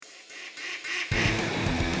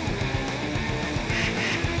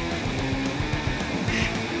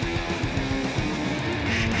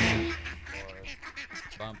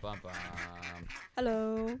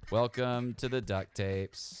Hello. Welcome to the Duck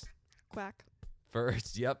Tapes. Quack.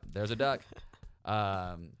 First, there's a duck.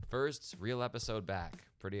 First real episode back.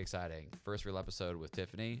 Pretty exciting. First real episode with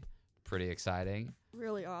Tiffany. Pretty exciting.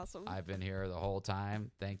 Really awesome. I've been here the whole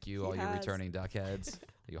time. Thank you, all you has. returning duck heads,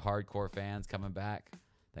 you hardcore fans coming back.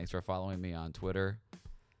 Thanks for following me on Twitter.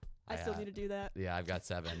 I still need to do that. Yeah, I've got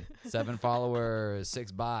 7 followers,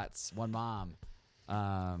 6 bots, 1 mom.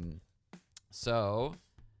 So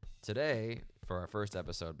today, for our first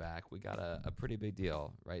episode back, we got a pretty big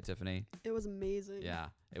deal, right, Tiffany? It was amazing. Yeah,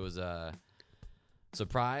 it was a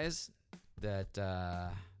surprise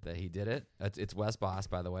that he did it. It's Wes Boss,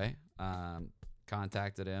 by the way.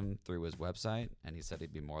 Contacted him through his website, and he said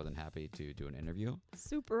he'd be more than happy to do an interview.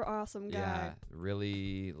 Super awesome guy. Yeah,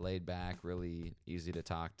 really laid back, really easy to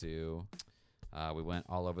talk to. We went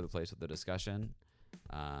all over the place with the discussion,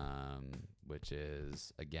 which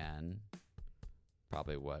is, again,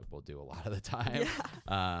 probably what we'll do a lot of the time. Yeah.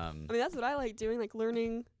 I mean, that's what I like doing, like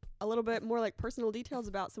learning a little bit more like personal details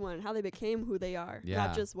about someone and how they became who they are,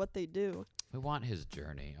 not just what they do. We want his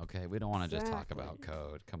journey, okay? We don't want to just talk about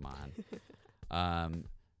code. Come on.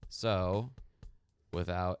 So,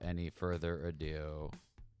 without any further adu,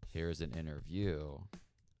 here's an interview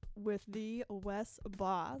with the Wes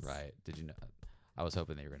Boss. Right. Did you know? I was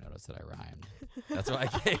hoping that you were going to notice that I rhymed. That's why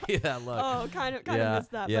I gave you that look. Oh, kind of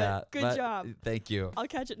missed that, but good job. Thank you. I'll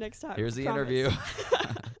catch it next time. Here's the interview.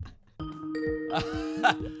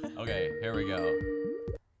 Okay, here we go.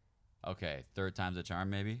 Okay, third time's a charm,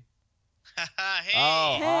 maybe? Hey.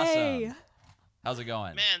 Oh, hey. awesome. How's it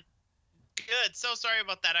going? Man, good. So sorry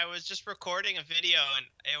about that. I was just recording a video, and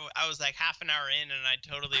I was like half an hour in, and I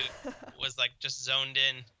totally was like just zoned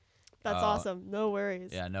in. That's awesome. No worries.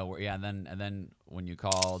 Yeah, and then when you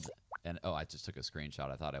called, and I just took a screenshot.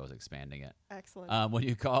 I thought I was expanding it. Excellent. When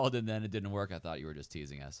you called and then it didn't work, I thought you were just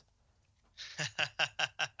teasing us.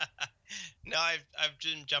 No, I've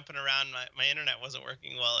been jumping around. My internet wasn't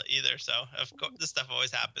working well either, so of course this stuff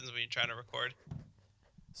always happens when you're trying to record.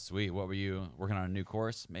 Sweet. What were you working on, a new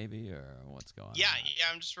course maybe, or what's going on? Yeah,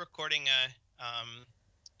 I'm just recording a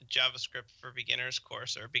JavaScript for beginners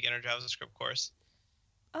course, or beginner JavaScript course.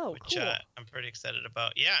 Oh, which, cool. I'm pretty excited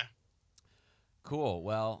about. Yeah. Cool.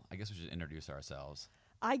 Well, I guess we should introduce ourselves.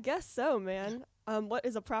 I guess so, man. What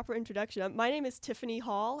is a proper introduction? My name is Tiffany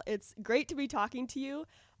Hall. It's great to be talking to you.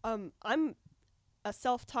 I'm a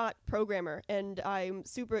self-taught programmer, and I'm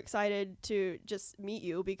super excited to just meet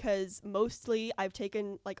you because mostly I've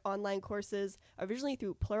taken like online courses originally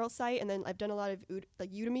through Pluralsight, and then I've done a lot of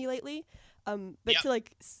like Udemy lately. But to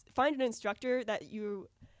like find an instructor that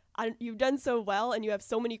you've done so well and you have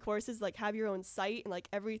so many courses, like have your own site and like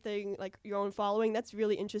everything, like your own following, that's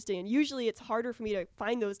really interesting. And usually it's harder for me to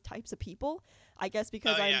find those types of people, I guess,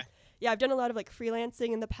 because I've done a lot of like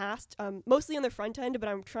freelancing in the past, mostly on the front end, but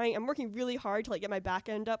I'm working really hard to like get my back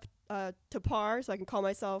end up to par so I can call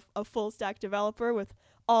myself a full stack developer with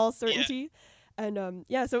all certainty. Yeah. And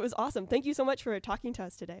so it was awesome. Thank you so much for talking to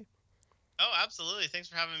us today. Oh, absolutely. Thanks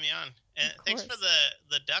for having me on. And thanks for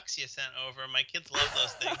the ducks you sent over. My kids love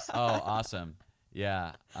those things. Oh, awesome.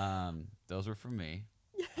 Yeah. Those were from me.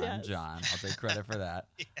 Yes. I'm John. I'll take credit for that.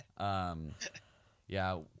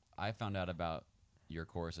 Yeah. I found out about your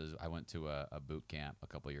courses. I went to a boot camp a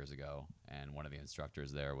couple years ago, and one of the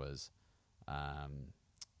instructors there was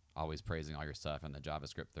always praising all your stuff, and the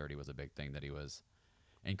JavaScript 30 was a big thing that he was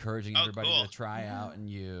encouraging everybody to try out and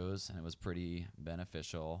use, and it was pretty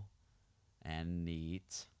beneficial and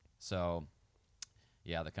neat. So,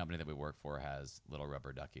 yeah, the company that we work for has little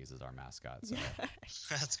rubber duckies as our mascot. So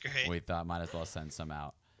that's great. We thought might as well send some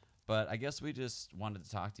out. But I guess we just wanted to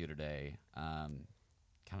talk to you today, kind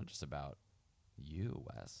of just about you,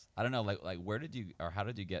 Wes. I don't know, like where did you, or how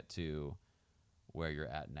did you get to where you're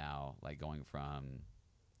at now? Like going from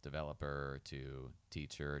developer to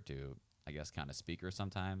teacher to, I guess, kind of speaker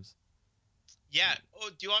sometimes. Yeah. Oh,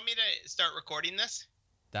 do you want me to start recording this?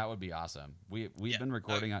 That would be awesome. We've been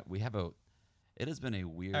recording. We have it has been a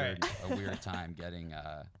weird time getting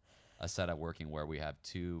a setup working where we have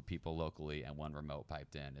 2 people locally and 1 remote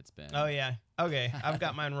piped in. It's been. Oh yeah. Okay. I've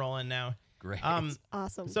got mine rolling now. Great.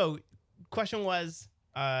 Awesome. So question was,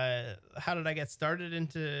 how did I get started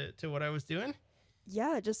into what I was doing?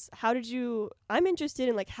 Yeah. Just I'm interested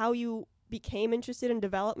in like how you became interested in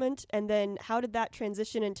development, and then how did that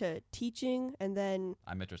transition into teaching, and then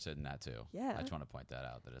I'm interested in that too. Yeah. I just want to point that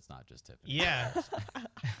out, that it's not just Tiffany. Yeah.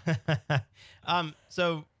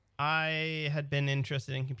 So I had been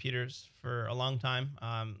interested in computers for a long time.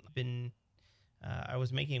 I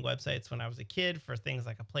was making websites when I was a kid for things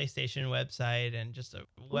like a PlayStation website and just a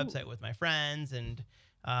website with my friends and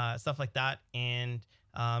stuff like that. And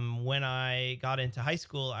When I got into high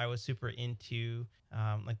school, I was super into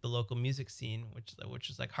like the local music scene, which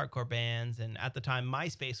is like hardcore bands, and at the time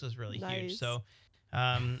MySpace was really huge. Nice. So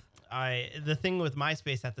the thing with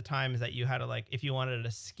MySpace at the time is that you had to, like, if you wanted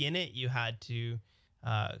to skin it, you had to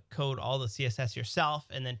code all the CSS yourself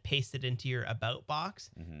and then paste it into your about box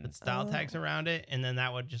with style tags around it, and then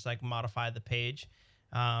that would just like modify the page.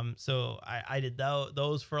 So I did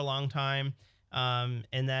those for a long time, and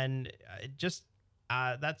then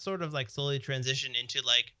that sort of like slowly transitioned into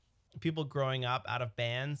like people growing up out of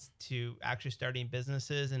bands to actually starting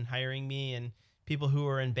businesses and hiring me, and people who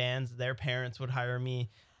were in bands, their parents would hire me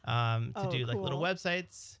to do like little cool.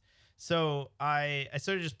 websites. So I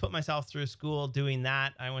sort of just put myself through school doing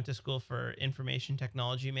that. I went to school for information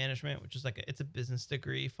technology management, which is like it's a business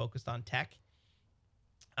degree focused on tech.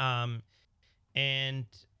 And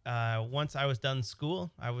once I was done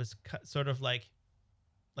school, I was sort of like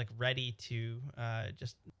ready to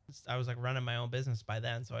I was like running my own business by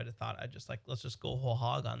then. So I just thought I'd just like, let's just go whole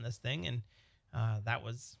hog on this thing. And that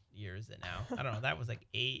was years now. I don't know. That was like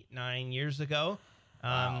 8-9 years ago.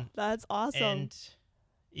 Wow. That's awesome. And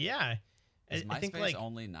yeah, Is I think MySpace like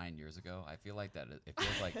only 9 years ago? I feel like it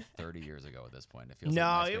feels like 30 years ago at this point. It feels No,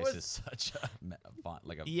 like it MySpace was- is such a font,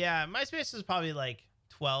 like a yeah, MySpace was probably like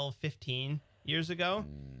 12, 15 years ago.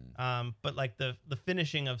 But like the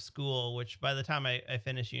finishing of school, which by the time I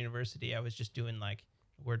finished university, I was just doing like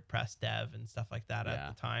WordPress dev and stuff like that Yeah.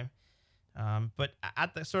 at the time. But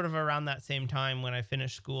at the sort of around that same time when I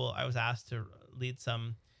finished school, I was asked to lead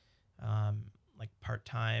some like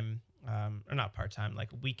part-time or not part-time, like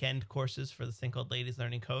weekend courses for this thing called Ladies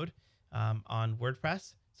Learning Code on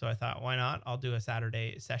WordPress. So I thought, why not? I'll do a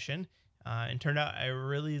Saturday session. And turned out I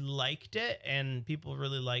really liked it, and people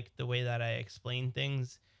really liked the way that I explain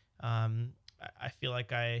things. I feel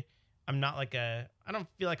like I'm not like I don't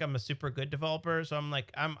feel like I'm a super good developer. So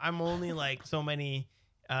I'm only like so many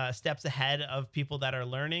steps ahead of people that are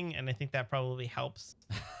learning. And I think that probably helps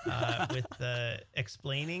with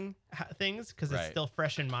explaining things, because it's Right. still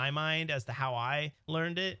fresh in my mind as to how I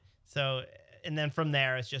learned it. So, and then from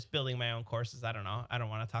there, it's just building my own courses. I don't know. I don't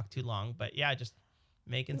want to talk too long, but yeah, just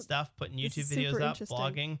making stuff, putting This YouTube is videos super up, interesting.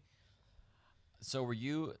 blogging. So were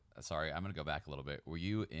you? Sorry, I'm gonna go back a little bit. Were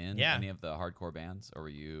you in Yeah. any of the hardcore bands, or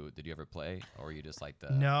did you ever play, or were you just like the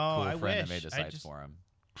No, cool I friend that wish. made the I sites just- for him?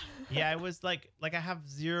 Yeah, I was like I have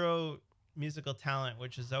zero musical talent,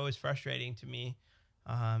 which is always frustrating to me.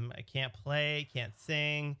 I can't play, can't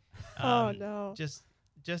sing. Oh no. Just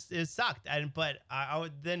it sucked. But I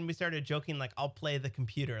would, then we started joking like I'll play the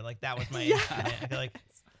computer, like that was my Yeah. instrument. I feel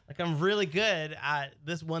like I'm really good at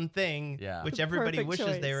this one thing, Yeah. which The everybody perfect wishes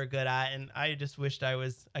they choice. were good at, and I just wished I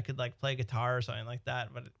could like play guitar or something like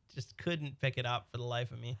that, but just couldn't pick it up for the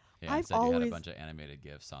life of me. Yeah, I've instead you had a always- bunch of animated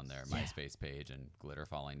GIFs on their Yeah. MySpace page and glitter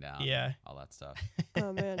falling down. Yeah. and all that stuff.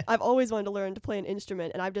 Oh man, I've always wanted to learn to play an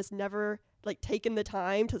instrument, and I've just never like taken the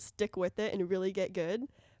time to stick with it and really get good.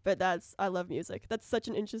 But I love music. That's such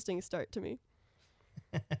an interesting start to me.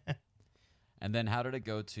 And then how did it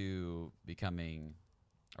go to becoming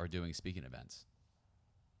or doing speaking events?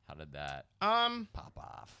 How did that pop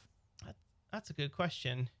off? That's a good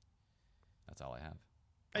question. That's all I have.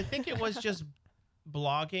 I think it was just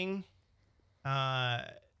blogging. I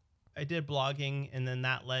did blogging, and then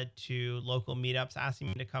that led to local meetups asking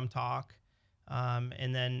me to come talk.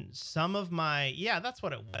 And then some of that's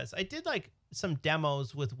what it was. I did like some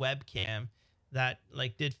demos with webcam that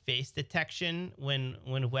like did face detection when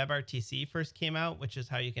WebRTC first came out, which is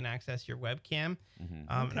how you can access your webcam. Mm-hmm.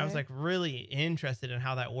 And I was Okay. like really interested in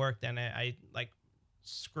how that worked, and I like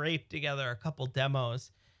scraped together a couple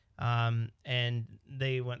demos, and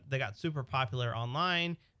they got super popular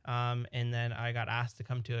online. And then I got asked to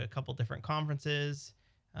come to a couple different conferences,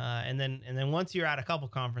 and then once you're at a couple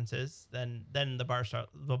conferences, then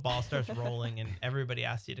the ball starts rolling, and everybody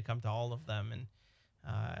asks you to come to all of them, and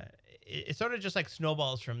it sort of just like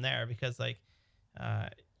snowballs from there, because like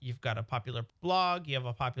you've got a popular blog, you have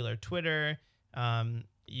a popular Twitter,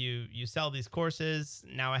 you sell these courses.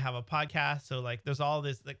 Now I have a podcast, so like there's all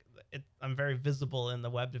this like I'm very visible in the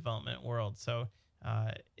web development world, so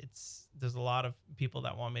there's a lot of people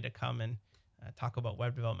that want me to come and talk about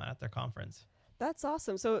web development at their conference. That's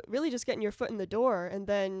awesome. So really just getting your foot in the door, and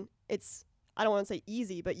then I don't want to say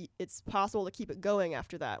easy, but it's possible to keep it going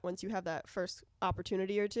after that once you have that first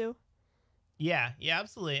opportunity or two. Yeah,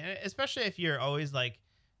 absolutely. And especially if you're always like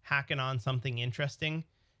hacking on something interesting.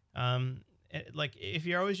 Like if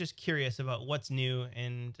you're always just curious about what's new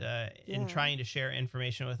and Yeah. trying to share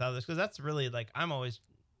information with others, because that's really like I'm always,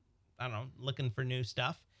 I don't know, looking for new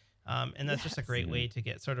stuff. And that's just a Yes. great way to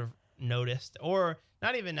get sort of noticed, or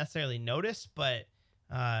not even necessarily noticed, but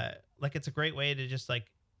like it's a great way to just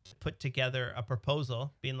like put together a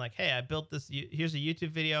proposal, being like, hey, I built this. Here's a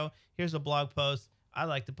YouTube video. Here's a blog post. I'd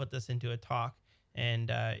like to put this into a talk,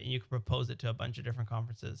 and you can propose it to a bunch of different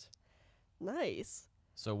conferences. Nice.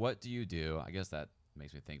 So what do you do? I guess that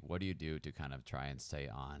makes me think. What do you do to kind of try and stay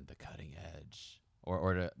on the cutting edge,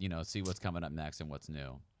 or to see what's coming up next and what's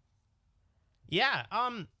new? Yeah.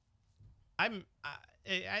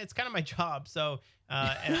 It's kind of my job, so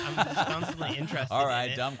and I'm just constantly interested. All right,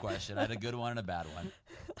 in it. dumb question. I had a good one and a bad one.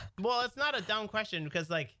 Well, it's not a dumb question because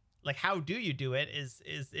like how do you do it is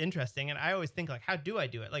interesting, and I always think like how do I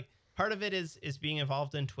do it? Like part of it is being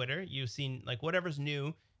involved in Twitter. You've seen like whatever's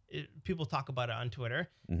new, people talk about it on Twitter.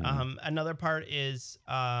 Mhm. Another part is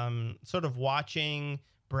sort of watching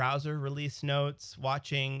browser release notes,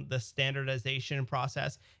 watching the standardization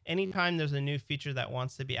process. Anytime there's a new feature that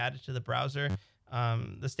wants to be added to the browser,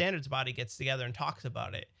 the standards body gets together and talks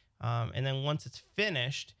about it. And then once it's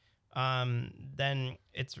finished, then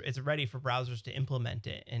it's ready for browsers to implement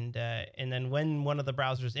it. And then when one of the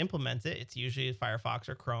browsers implements it, it's usually Firefox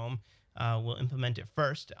or Chrome, will implement it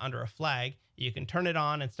first under a flag. You can turn it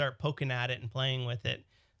on and start poking at it and playing with it.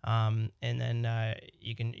 And then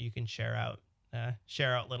you can share out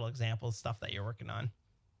little examples, stuff that you're working on.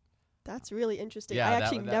 That's really interesting. Yeah, I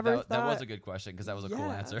actually never thought that was a good question because that was a cool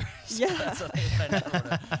Yeah. answer. So Yeah. that's something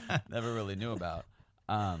I never really knew about.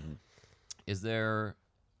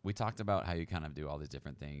 We talked about how you kind of do all these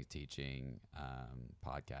different things, teaching,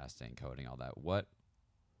 podcasting, coding, all that.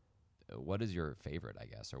 What is your favorite, I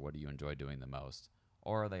guess, or what do you enjoy doing the most?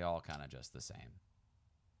 Or are they all kind of just the same?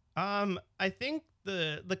 I think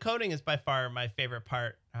the coding is by far my favorite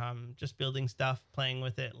part. Just building stuff, playing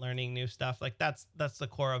with it, learning new stuff. Like that's the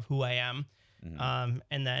core of who I am. Mhm.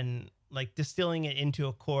 And then like distilling it into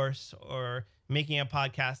a course or making a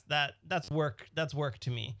podcast, that's work. That's work to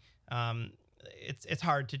me. It's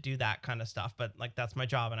hard to do that kind of stuff, but like that's my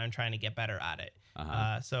job and I'm trying to get better at it.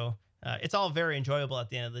 Uh-huh. So it's all very enjoyable at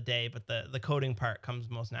the end of the day, but the coding part comes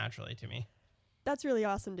most naturally to me. That's really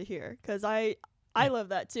awesome to hear because I love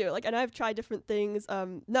that too. Like, and I've tried different things,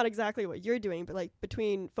 not exactly what you're doing, but like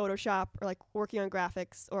between Photoshop or like working on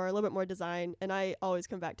graphics or a little bit more design, and I always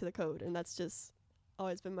come back to the code, and that's just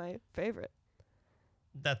always been my favorite.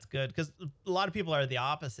 That's good because a lot of people are the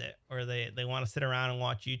opposite, or they want to sit around and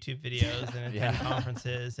watch YouTube videos and attend Yeah.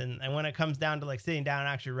 conferences, and when it comes down to like sitting down and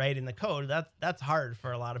actually writing the code, that's hard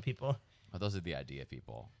for a lot of people. Well, those are the idea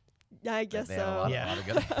people. Yeah, I guess They have so. a Yeah. lot of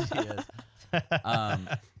good ideas. Um,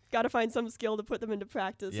 Got to find some skill to put them into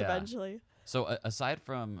practice Yeah. eventually. So aside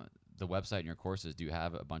from the website and your courses, do you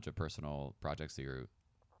have a bunch of personal projects that you're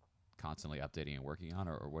constantly updating and working on,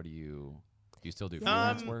 or what do you still do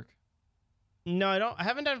freelance work? No, I don't. I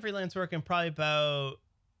haven't done freelance work in probably about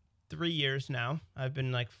 3 years now. I've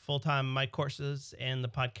been like full time. My courses and the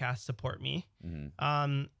podcast support me.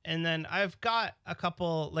 Mm-hmm. And then I've got a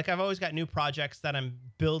couple. Like I've always got new projects that I'm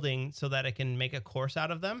building so that I can make a course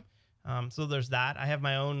out of them. So there's that. I have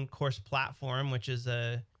my own course platform, which is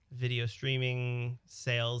a video streaming,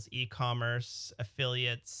 sales, e-commerce,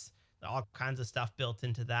 affiliates, all kinds of stuff built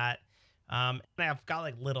into that. And I've got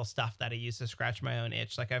like little stuff that I use to scratch my own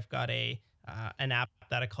itch. Like I've got an app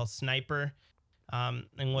that I call Sniper.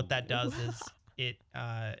 And what that does is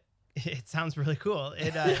it sounds really cool.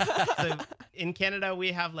 So in Canada,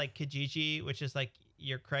 we have like Kijiji, which is like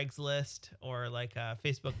your Craigslist or like a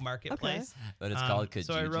Facebook Marketplace. But it's called Kijiji.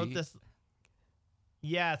 So I wrote this.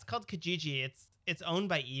 Yeah, it's called Kijiji. It's owned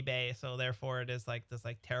by eBay, so therefore it is like this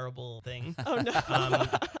like terrible thing. Oh no.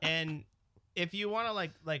 And if you want to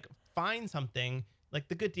like find something, like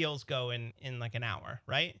the good deals go in like an hour,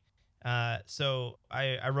 right? So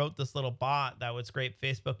I wrote this little bot that would scrape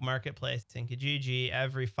Facebook Marketplace and Kijiji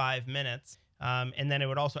every 5 minutes. And then it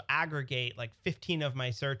would also aggregate like 15 of my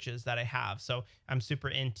searches that I have. So I'm super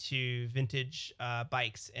into vintage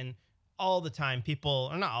bikes, and all the time people,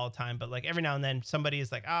 or not all the time, but like every now and then somebody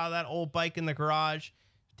is like, oh, that old bike in the garage,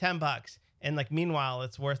 $10. And like, meanwhile,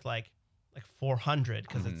 it's worth like 400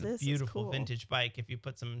 because it's This a is beautiful cool. vintage bike if you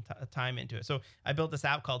put some time into it. So I built this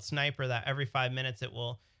app called Sniper that every 5 minutes it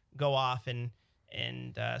will go off and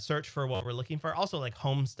search for what we're looking for. Also like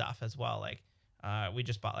home stuff as well. Like we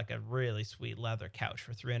just bought like a really sweet leather couch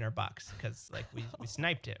for $300 because like we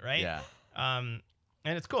sniped it, right? Yeah.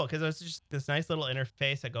 And it's cool because it's just this nice little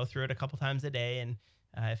interface. I go through it a couple times a day, and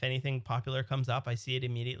if anything popular comes up, I see it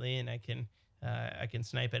immediately, and I can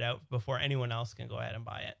snipe it out before anyone else can go ahead and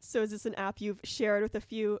buy it. So is this an app you've shared with a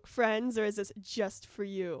few friends, or is this just for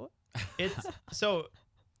you?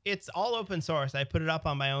 It's all open source. I put it up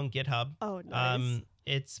on my own GitHub. Oh, nice.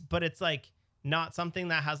 It's like not something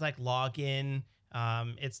that has like login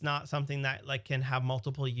It's not something that like can have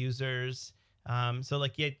multiple users. So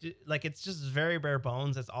like yeah, like it's just very bare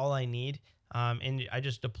bones. That's all I need. And I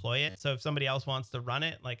just deploy it. So if somebody else wants to run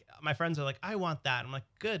it, like my friends are like, I want that. I'm like,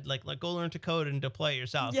 good. Like go learn to code and deploy it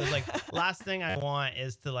yourself. Yeah. Cause like last thing I want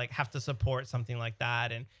is to like have to support something like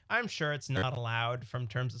that. And I'm sure it's not allowed from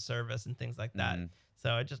terms of service and things like that. Mhm.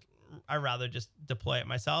 So I rather just deploy it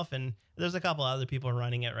myself. And there's a couple other people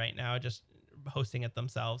running it right now, just hosting it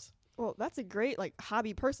themselves. Well, that's a great like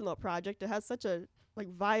hobby personal project. It has such a like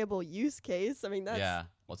viable use case. I mean, that's Yeah.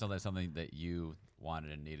 Well, it's something that you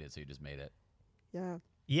wanted and needed, so you just made it. yeah.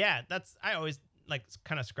 Yeah, I always like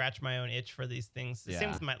kind of scratch my own itch for these things. The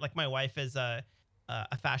same Yeah. with my wife is a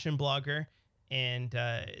fashion blogger, and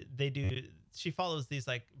she follows these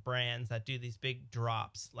like brands that do these big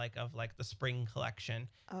drops like of like the spring collection.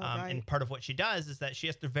 Oh, right. And part of what she does is that she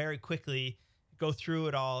has to very quickly go through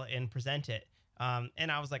it all and present it.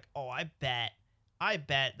 And I was like, oh, I bet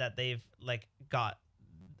that they've like got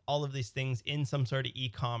all of these things in some sort of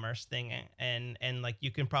e-commerce thing, and like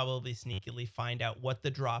you can probably sneakily find out what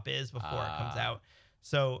the drop is before it comes out.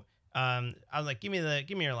 So I was like, give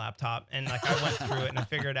me your laptop, and like I went through it and I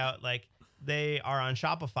figured out like they are on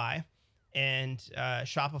Shopify, and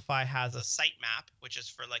Shopify has a a sitemap, which is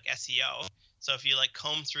for like SEO. So if you like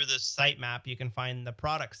comb through the site, sitemap, you can find the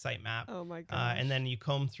product sitemap. Oh my gosh. And then you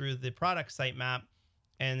comb through the product sitemap,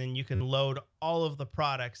 and then you can load all of the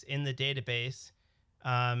products in the database,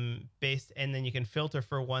 and then you can filter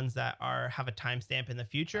for ones that have a timestamp in the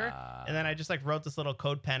future. And then I just like wrote this little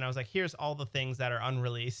code pen. I was like, here's all the things that are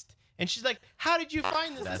unreleased. And she's like, how did you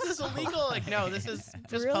find this? That's This is so illegal. Like, no, this is just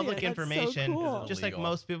Brilliant. public That's so information. cool. Just like Illegal.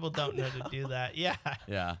 most people don't know to do that. Yeah.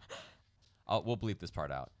 Yeah. We'll bleep this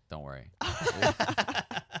part out. Don't worry.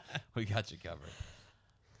 We got you covered.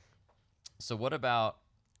 So what about,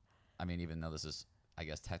 I mean, even though this is, I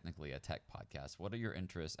guess, technically a tech podcast, what are your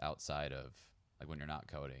interests outside of, like, when you're not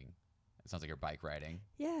coding? It sounds like you're bike riding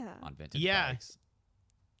yeah. on vintage Yeah. bikes.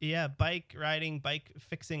 Yeah, bike riding, bike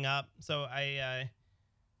fixing up. So I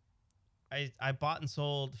bought and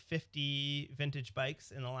sold 50 vintage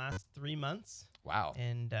bikes in the last 3 months, Wow.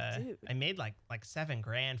 and Dude. I made like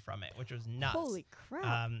 $7,000 from it, which was nuts. Holy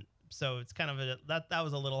crap. So it's kind of that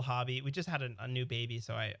was a little hobby. We just had a new baby,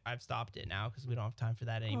 so I've stopped it now because we don't have time for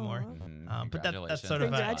that anymore. Aw. Mhm. But that's Congratulations. sort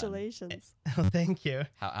of a- Congratulations. Oh, thank you.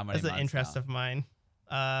 How many That's an months interest now? of mine.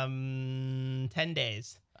 10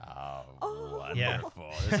 days. Oh, Oh. Yeah. wonderful.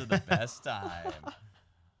 This is the best time.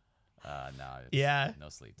 No. It's Yeah. No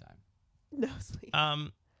sleep time. No sleep.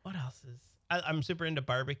 What else is? I'm super into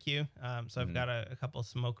barbecue. So I've Mhm. got a couple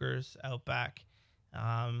smokers out back.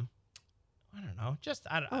 I don't know. Just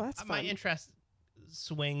Oh, that's my fun. interests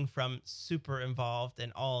swing from super involved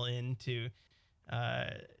and all into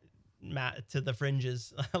to the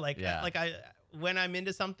fringes. like Yeah. when I'm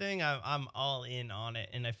into something, I'm all in on it,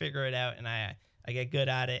 and I figure it out, and I get good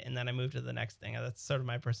at it, and then I move to the next thing. That's sort of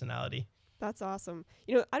my personality. That's awesome.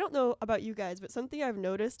 You know, I don't know about you guys, but something I've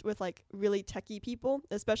noticed with like really techie people,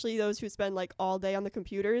 especially those who spend like all day on the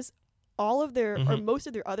computers, all of their or Mhm. most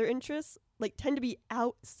of their other interests like tend to be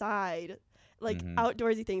outside, like Mhm.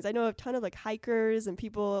 outdoorsy things. I know a ton of like hikers and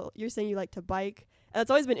people. You're saying you like to bike, and it's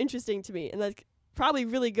always been interesting to me, and like probably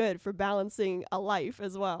really good for balancing a life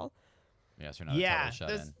as well. Yes, you're not Yeah, totally shut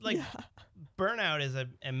there's in. like Yeah. burnout is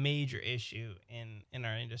a major issue in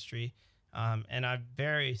our industry, and I'm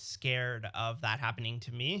very scared of that happening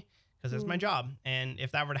to me because it's my Mm. job, and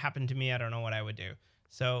if that were to happen to me, I don't know what I would do.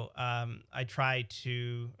 So I try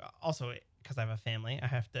to also, because I have a family, I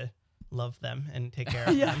have to love them and take care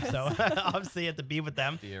of them. So obviously I have to be with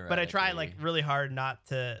them, but I try like Theoretically. really hard not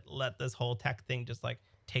to let this whole tech thing just like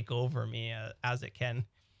take over me as it can.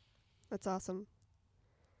 That's awesome.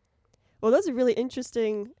 Well, those are really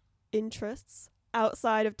interesting interests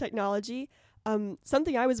outside of technology.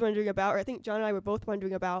 Something I was wondering about, or I think John and I were both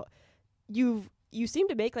wondering about, you seem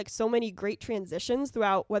to make like so many great transitions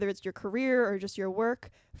throughout, whether it's your career or just your work,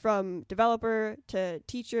 from developer to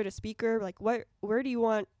teacher to speaker. Like, where do you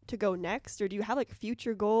want to go next, or do you have like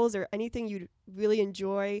future goals or anything you'd really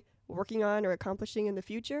enjoy working on or accomplishing in the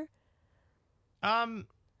future?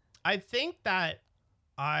 I think that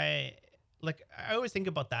I always think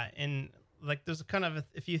about that, and like there's kind of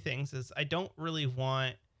a few things. Is I don't really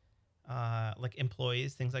want like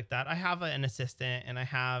employees, things like that. I have an assistant, and I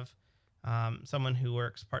have someone who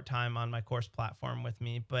works part-time on my course platform with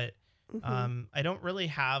me, but Mhm. I don't really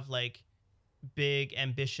have like big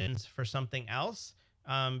ambitions for something else,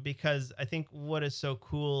 because I think what is so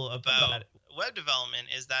cool about about web development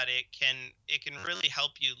is that it can really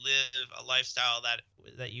help you live a lifestyle that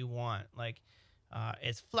that you want, like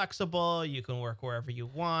It's flexible. You can work wherever you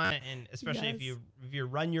want, and especially if Yes. you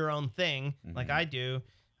run your own thing like Mhm. I do,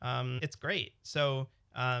 it's great. So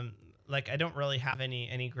like I don't really have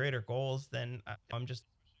any greater goals than I'm just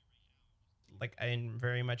like I'm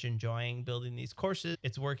very much enjoying building these courses.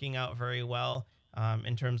 It's working out very well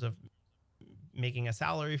in terms of making a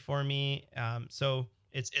salary for me. So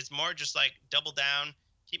It's more just like double down,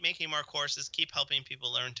 keep making more courses, keep helping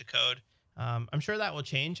people learn to code. I'm sure that will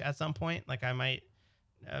change at some point. Like I might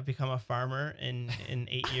become a farmer in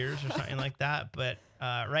 8 years or something like that. But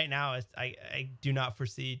right now, I do not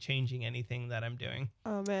foresee changing anything that I'm doing.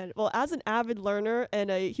 Oh man. Well, as an avid learner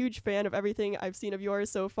and a huge fan of everything I've seen of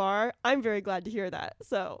yours so far, I'm very glad to hear that.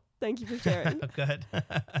 So thank you for sharing. Good.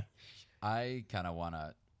 I kind of want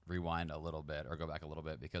to rewind a little bit or go back a little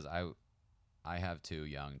bit because I have 2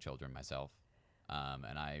 young children myself,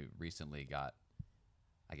 and I recently got,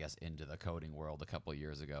 I guess, into the coding world a couple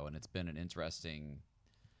years ago, and it's been an interesting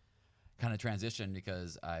kind of transition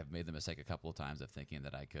because I've made the mistake a couple of times of thinking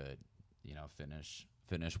that I could,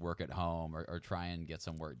 finish work at home or try and get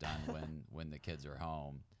some work done when the kids are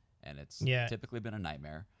home, and it's typically been a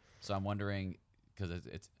nightmare. So I'm wondering, because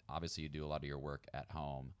it's obviously you do a lot of your work at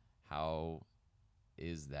home. How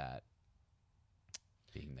is that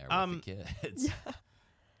being there with the kids? Yeah.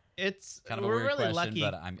 It's Kind of a we're weird really question, lucky.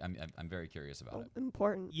 but I'm very curious about it.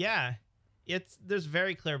 Important. Yeah, there's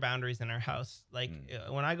very clear boundaries in our house. Like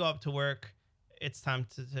when I go up to work, it's time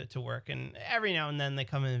to work, and every now and then they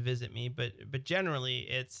come in and visit me. But generally,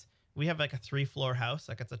 we have like a 3-floor house,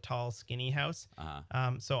 like it's a tall, skinny house.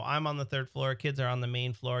 Uh-huh. So I'm on the 3rd floor. Kids are on the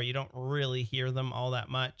main floor. You don't really hear them all that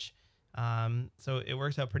much. So it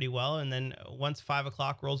works out pretty well. And then once 5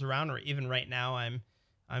 o'clock rolls around, or even right now, I'm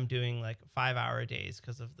doing like 5-hour days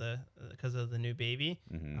because of the new baby.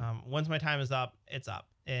 Mhm. Once my time is up, it's up.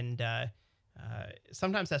 And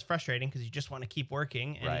sometimes that's frustrating because you just want to keep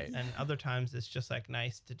working. And, Right. and other times it's just like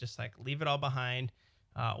nice to just like leave it all behind,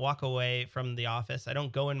 walk away from the office. I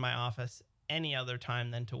don't go in my office any other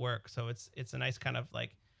time than to work. So it's a nice kind of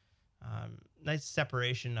like nice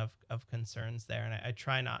separation of concerns there. And I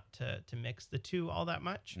try not to mix the two all that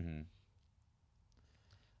much. Mhm.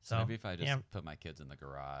 So maybe if I just put my kids in the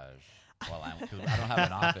garage while because I don't have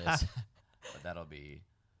an office, but that'll be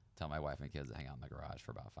tell my wife and kids to hang out in the garage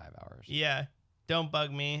for about 5 hours. Yeah, don't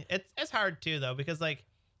bug me. It's hard too though because like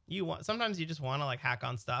sometimes you just want to like hack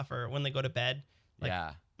on stuff, or when they go to bed. Like,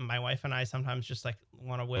 yeah. My wife and I sometimes just like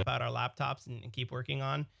want to whip out our laptops and keep working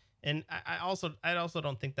on. And I also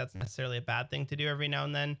don't think that's necessarily a bad thing to do every now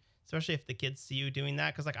and then, especially if the kids see you doing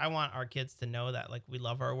that. Because like I want our kids to know that like we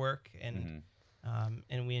love our work and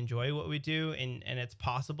we enjoy what we do, and it's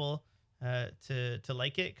possible to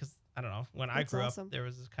like it. Because I don't know, when I grew up, there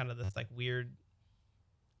was this like weird,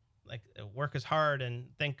 like work is hard and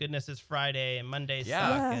thank goodness it's Friday and Mondays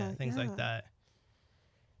suck and things like that.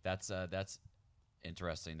 That's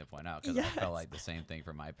interesting to point out because I felt like the same thing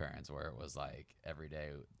from my parents, where it was like every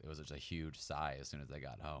day it was just a huge sigh as soon as they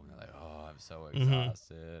got home. They're like, "Oh, I'm so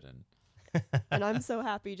exhausted," and I'm so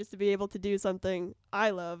happy just to be able to do something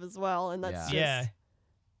I love as well. And that's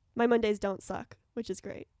my Mondays don't suck, which is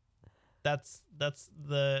great. That's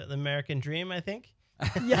the American dream, I think.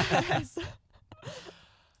 Yes.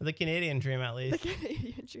 The Canadian dream, at least. The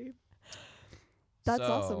Canadian dream. That's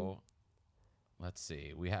awesome. Let's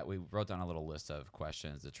see. We wrote down a little list of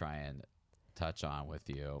questions to try and touch on with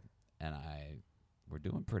you, and we're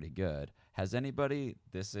doing pretty good. Has anybody?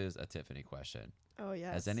 This is a Tiffany question. Oh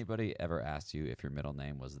yes. Has anybody ever asked you if your middle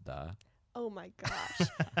name was the? Oh my gosh,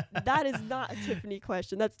 that is not a Tiffany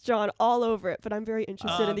question. That's John all over it. But I'm very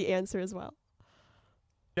interested in the answer as well.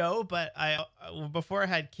 No, but before I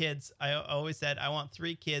had kids, I always said I want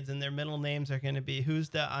 3 kids, and their middle names are going to be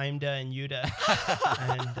Huzda, Imda, and Yuda.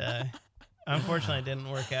 And unfortunately, it didn't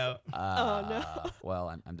work out. Oh no.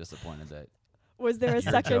 Well, I'm disappointed that. Was there a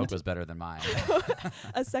your second? joke was better than mine.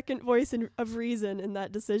 A second voice of reason in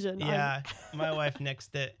that decision. Yeah, my wife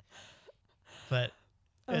nixed it, but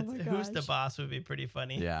Oh my Who's the gosh. boss would be pretty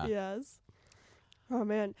funny. Yeah. Yes. Oh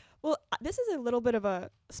man. Well, this is a little bit of a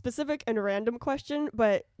specific and random question,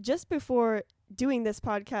 but just before doing this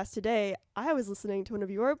podcast today, I was listening to one of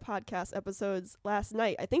your podcast episodes last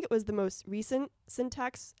night. I think it was the most recent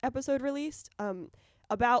syntax episode released,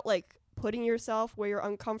 about like putting yourself where you're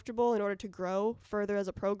uncomfortable in order to grow further as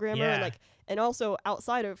a programmer, and also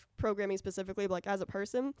outside of programming specifically, but like as a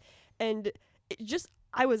person. And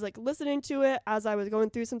I was like listening to it as I was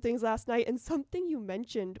going through some things last night, and something you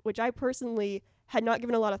mentioned, which I personally had not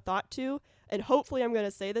given a lot of thought to, and hopefully I'm going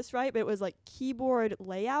to say this right, but it was like keyboard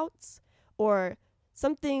layouts or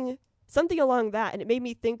something something along that. And it made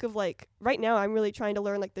me think of like, right now I'm really trying to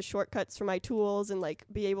learn like the shortcuts for my tools and like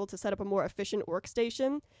be able to set up a more efficient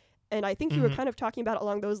workstation. And I think you were kind of talking about it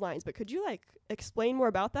along those lines, but could you like explain more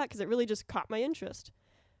about that? Because it really just caught my interest.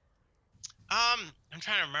 I'm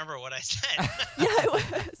trying to remember what I said. Yeah,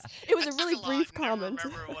 it was a That really took brief long. comment. I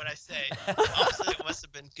never remember what I say. Obviously, it must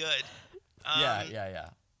have been good. Yeah.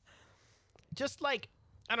 Just like,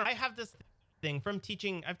 I don't know, I have this thing from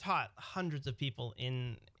teaching. I've taught hundreds of people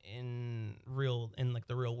in like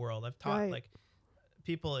the real world. I've taught Right. like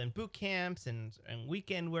people in boot camps and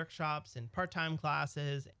weekend workshops and part-time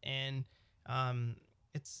classes, and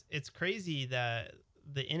it's crazy that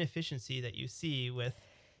the inefficiency that you see with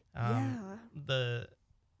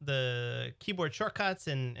the keyboard shortcuts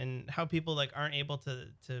and how people like aren't able to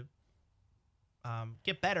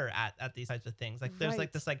get better at these types of things. Like there's like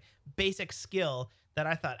Right. this like basic skill that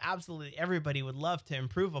I thought absolutely everybody would love to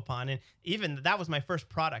improve upon. And even that was my first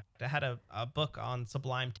product. I had a book on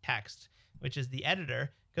Sublime Text, which is the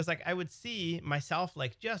editor. Because like I would see myself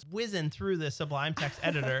like just whizzing through the Sublime Text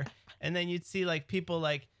editor, and then you'd see like people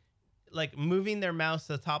like moving their mouse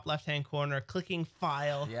to the top left-hand corner, clicking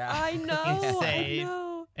file, Yeah. I know. I save.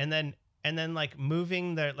 know. and then like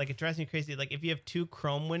moving their, like, it drives me crazy. Like if you have two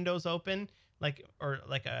Chrome windows open, like, or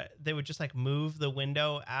like they would just like move the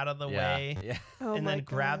window out of the way. Yeah. Oh And my then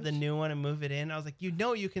grab the gosh. new one and move it in. I was like, you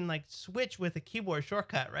can like switch with a keyboard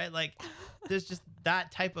shortcut, right? Like, there's just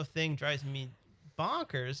that type of thing drives me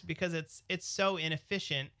bonkers because it's so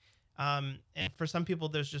inefficient. And for some people,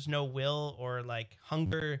 there's just no will or like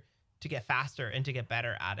hunger to get faster and to get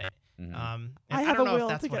better at it. Mhm. And I I have don't a know will if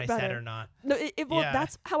that's to what I get said better. or not. No, well, Yeah.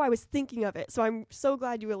 that's how I was thinking of it. So I'm so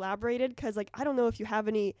glad you elaborated because, like, I don't know if you have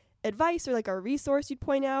any advice or like a resource you'd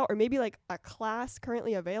point out, or maybe like a class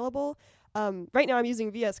currently available. Right now I'm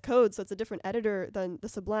using VS Code, so it's a different editor than the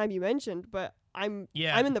Sublime you mentioned. But I'm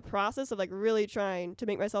in the process of like really trying to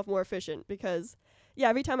make myself more efficient because, yeah,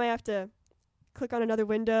 every time I have to click on another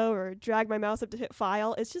window or drag my mouse up to hit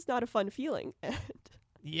file, it's just not a fun feeling.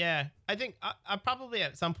 Yeah, I think I probably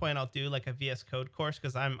at some point I'll do like a VS Code course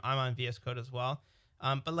because I'm on VS Code as well.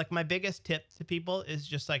 But like my biggest tip to people is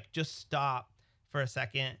just stop for a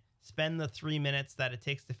second, spend the 3 minutes that it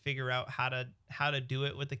takes to figure out how to do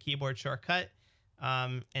it with the keyboard shortcut,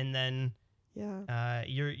 and then Yeah.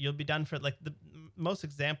 you'll be done. For like the most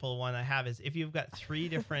example one I have is if you've got 3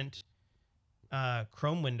 different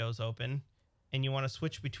Chrome windows open and you want to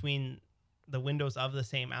switch between the windows of the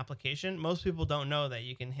same application. Most people don't know that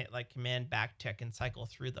you can hit like command backtick and cycle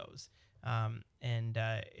through those. And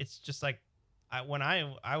it's just like I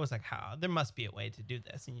was like, how there must be a way to do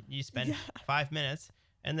this. And you spend 5 minutes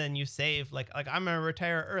and then you save like I'm gonna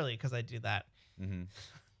retire early because I do that. Mm-hmm.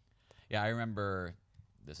 Yeah, I remember.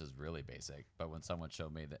 This is really basic, but when someone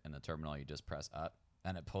showed me that in the terminal, you just press up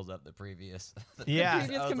and it pulls up the previous. Yeah.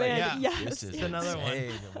 Previous I was command. Like, Yes. This is Another one.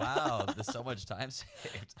 insane. Wow, there's so much time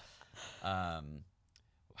saved. How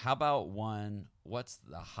about one? What's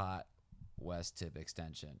the hot West tip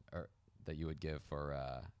extension or that you would give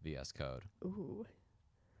for VS Code? Ooh.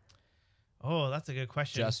 Oh, that's a good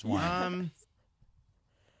question. Just one. Yes.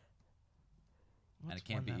 And it what's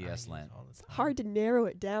can't one be that I ES use Lint. all the It's time? hard to narrow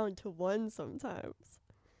it down to one sometimes.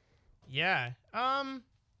 Yeah.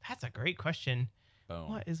 That's a great question. Boom.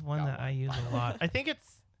 What is one Got that I one. use a lot? I think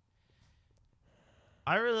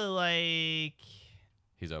I really like.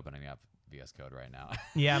 He's opening up VS Code right now.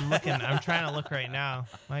 Yeah, I'm looking. I'm trying to look right now.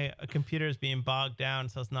 My computer is being bogged down,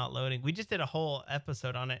 so it's not loading. We just did a whole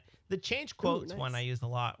episode on it. The change quotes one nice. I use a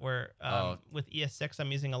lot, where with ES6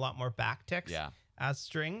 I'm using a lot more backticks Yeah. as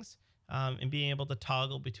strings, and being able to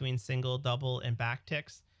toggle between single, double, and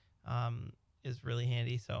backticks is really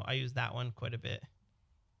handy. So I use that one quite a bit.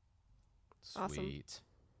 Awesome. Sweet.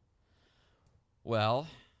 Well,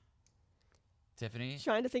 Tiffany.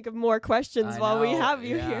 Trying to think of more questions I while we know, have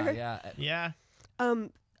you yeah, here. Yeah. Yeah.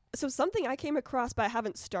 So something I came across but I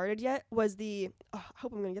haven't started yet was I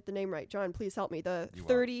hope I'm going to get the name right. John, please help me. The You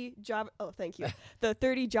 30 Java. Oh, thank you. The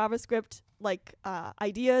 30 JavaScript like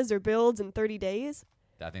ideas or builds in 30 days.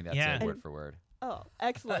 I think that's Yeah. it And- word for word. Oh,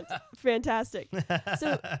 excellent. Fantastic.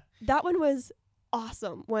 So that one was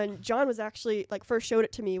awesome when John was actually like first showed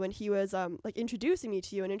it to me when he was like introducing me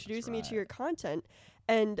to you and introducing me to right. your content.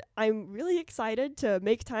 And I'm really excited to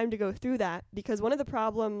make time to go through that because one of the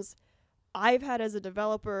problems I've had as a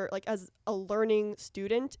developer, like as a learning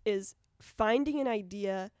student, is finding an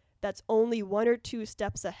idea that's only 1 or 2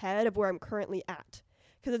 steps ahead of where I'm currently at.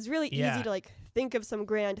 Because it's really easy to like think of some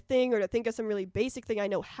grand thing or to think of some really basic thing I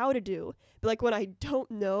know how to do. But like when I don't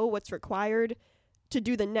know what's required to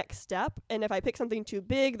do the next step, and if I pick something too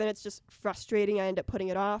big, then it's just frustrating. I end up putting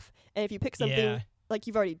it off. And if you pick something like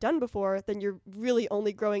you've already done before, then you're really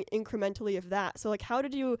only growing incrementally of that. So like, how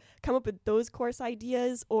did you come up with those course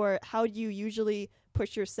ideas, or how do you usually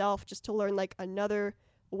push yourself just to learn like another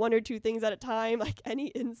 1 or 2 things at a time? Like any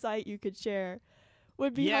insight you could share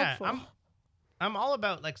would be helpful. I'm all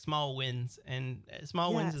about like small wins, and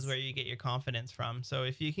small wins is Yes. where you get your confidence from. So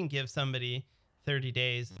if you can give somebody 30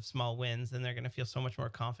 days of small wins, then they're going to feel so much more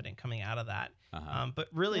confident coming out of that. But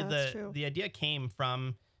really, Yeah, that's true. the idea came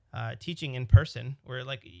from teaching in person, where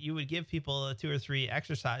like you would give people 2 or 3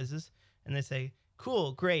 exercises, and they say,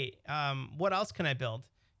 "Cool, great. What else can I build?"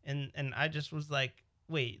 And I just was like,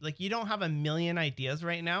 "Wait, like you don't have a million ideas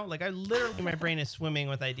right now?" Like I literally, my brain is swimming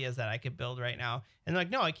with ideas that I could build right now, and they're like,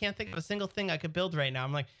 "No, I can't think of a single thing I could build right now."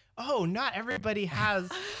 I'm like, "Oh, not everybody has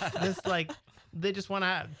this like." They just want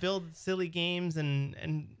to build silly games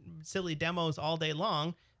and silly demos all day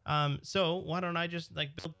long. So why don't I just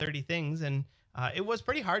like build 30 things? And it was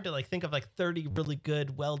pretty hard to like think of like 30 really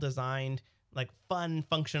good, well-designed, like fun,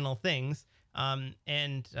 functional things. And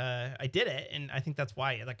I did it. And I think that's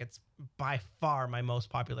why like it's by far my most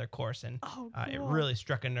popular course. And Oh, it cool. really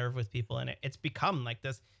struck a nerve with people. And it's become like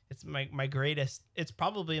this. It's my greatest. It's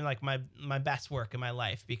probably like my best work in my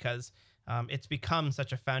life, because it's become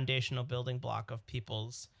such a foundational building block of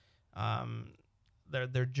people's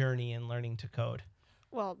their journey in learning to code.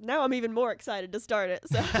 Well, now I'm even more excited to start it.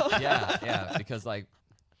 So yeah, because like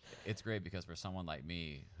it's great because for someone like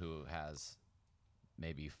me who has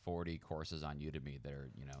maybe 40 courses on Udemy that are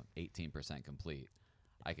 18% complete,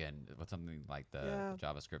 I can with something like the Yeah.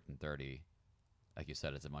 JavaScript in 30, like you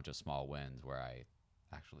said, it's a bunch of small wins where I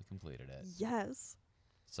actually completed it. yes,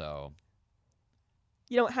 So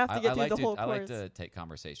you don't have to get through like the whole I like course. to take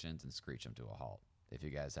conversations and screech them to a halt. If you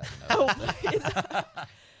guys haven't Oh, noticed.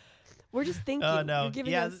 We're just thinking. Oh no, You're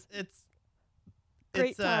giving yeah, us it's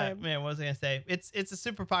great time. Man, what was I gonna say? It's a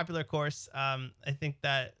super popular course. I think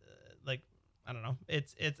that like I don't know.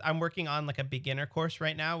 It's I'm working on like a beginner course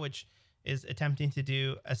right now, which is attempting to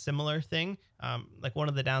do a similar thing. Like one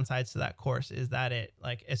of the downsides to that course is that it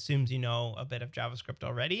like assumes you know a bit of JavaScript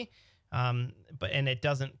already. But it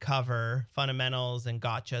doesn't cover fundamentals and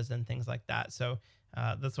gotchas and things like that. So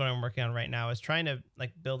that's what I'm working on right now, is trying to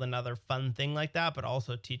like build another fun thing like that, but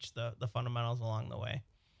also teach the fundamentals along the way.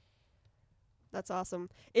 That's awesome.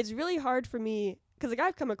 It's really hard for me because like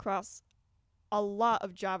I've come across a lot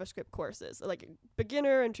of JavaScript courses, like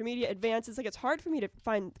beginner, intermediate, advanced. It's like it's hard for me to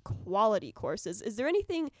find quality courses. Is there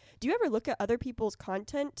anything? Do you ever look at other people's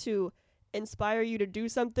content to inspire you to do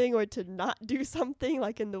something or to not do something,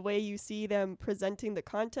 like in the way you see them presenting the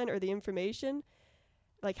content or the information?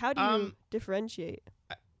 Like how do you differentiate?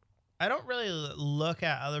 I don't really look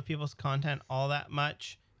at other people's content all that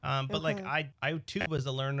much. But like Okay. I too was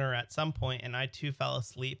a learner at some point, and I too fell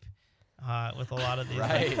asleep with a lot of these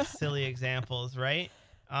Right. like, silly examples, right?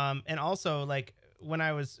 And also like when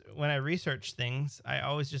I research things, I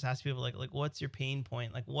always just ask people like what's your pain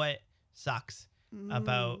point? Like what sucks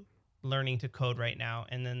about learning to code right now?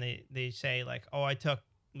 And then they say like, oh, I took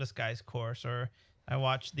this guy's course, or I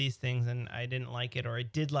watched these things and I didn't like it, or I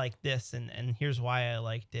did like this and here's why I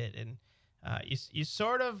liked it. And you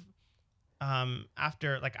sort of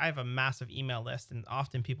after like I have a massive email list, and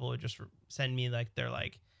often people would just send me like they're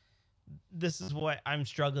like, this is what I'm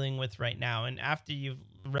struggling with right now. And after you've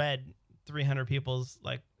read 300 people's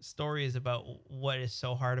like stories about what is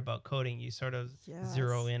so hard about coding, you sort of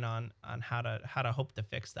zero Yes. in on how to hope to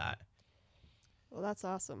fix that. Well, that's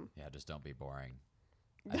awesome. Yeah, just don't be boring.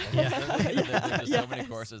 Yeah. There's just so many Yes.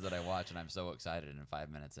 courses that I watch, and I'm so excited, and 5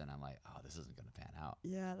 minutes in, I'm like, oh, this isn't going to pan out.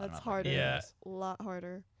 Yeah, I don't that's know if I harder. can do Yeah. this. A lot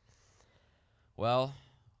harder. Well,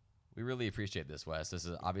 we really appreciate this, Wes. This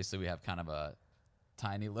is obviously we have kind of a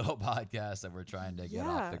tiny little podcast that we're trying to get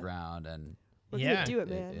off the Yeah. ground, and We're Yeah. gonna do it,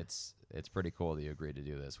 man. it's pretty cool that you agreed to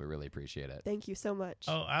do this. We really appreciate it. Thank you so much.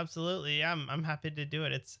 Oh, absolutely. Yeah, I'm happy to do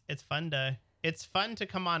it. It's fun to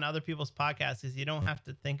come on other people's podcasts, because you don't have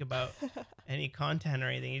to think about any content or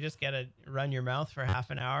anything. You just gotta run your mouth for half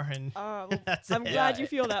an hour, and Well, that's I'm it. glad Yeah, you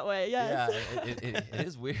feel that way. Yes. Yeah, it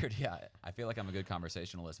is weird. Yeah, I feel like I'm a good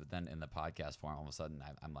conversationalist, but then in the podcast form, all of a sudden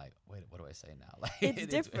I'm like, wait, what do I say now? Like, It's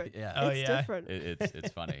different. Yeah, Oh, It's yeah. different.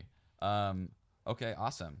 it's funny. Okay,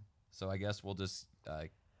 awesome. So I guess we'll just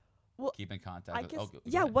Well, keep in contact. I with, guess, go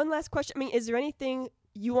yeah, ahead. one last question. I mean, is there anything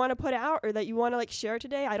you want to put out or that you want to like share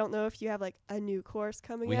today? I don't know if you have like a new course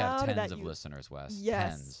coming We out have or that tens of you listeners, Wes.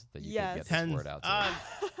 Yes. Tens that you Yes. could get Tens. this word out to.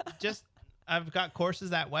 Just I've got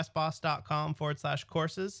courses at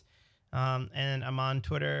wesboss.com/courses. And I'm on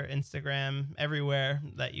Twitter, Instagram, everywhere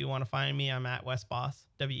that you want to find me. I'm at wesboss,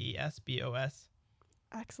 WESBOS.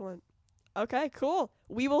 Excellent. Okay, cool.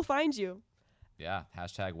 We will find you. Yeah.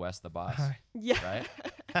 Hashtag Wes the Boss. Yeah. Right?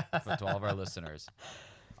 To all of our listeners.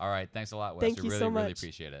 All right. Thanks a lot, Wes. Thank we you really, so really much.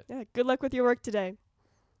 appreciate it. Yeah. Good luck with your work today.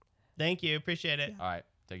 Thank you. Appreciate it. All right.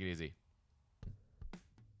 Take it easy.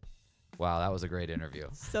 Wow, that was a great interview.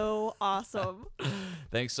 So awesome.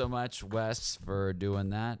 Thanks so much, Wes, for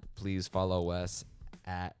doing that. Please follow Wes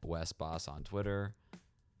at Wes Boss on Twitter.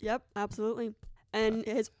 Yep, absolutely. And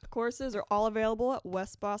his courses are all available at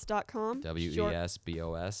wesboss.com.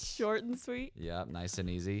 WESBOS. Short and sweet. Yep, nice and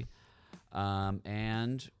easy.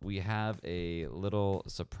 And we have a little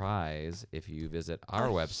surprise if you visit our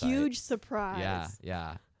website. Huge surprise.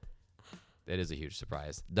 Yeah. It is a huge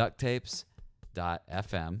surprise.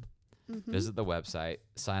 Ducktapes.fm. Visit the website,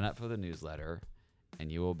 sign up for the newsletter,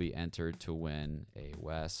 and you will be entered to win a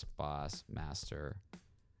Wes Boss Master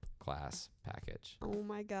Class package. Oh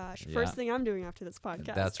my gosh. Yeah. First thing I'm doing after this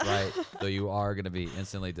podcast. That's right. Though you are going to be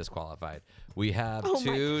instantly disqualified. We have Oh my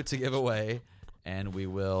 2 to give away, and we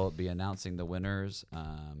will be announcing the winners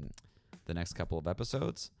the next couple of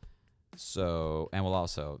episodes. So, and we'll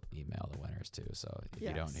also email the winners too. So if you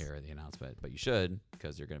don't Yes. hear the announcement, but you should,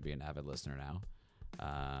 because you're going to be an avid listener now.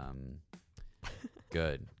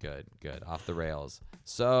 Good. Off the rails.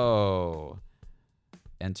 So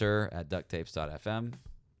enter at ducktapes.fm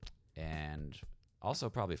and also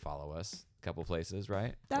probably follow us a couple places,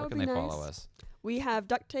 right? That Where would can be they nice. follow us? We have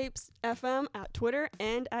Duct Tapes FM at Twitter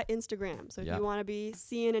and at Instagram. So if Yep. you want to be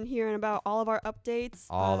seeing and hearing about all of our updates,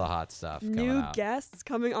 All the hot stuff coming new out. guests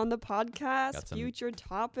coming on the podcast, Got some- future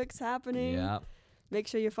topics happening. Yep. Make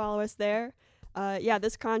sure you follow us there.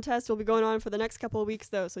 This contest will be going on for the next couple of weeks,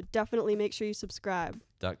 though, so definitely make sure you subscribe.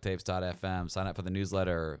 Ducktapes.fm. Sign up for the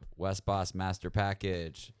newsletter. Wes Boss Master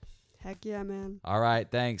Package. Heck yeah, man. All right.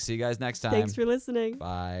 Thanks. See you guys next time. Thanks for listening.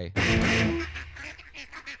 Bye.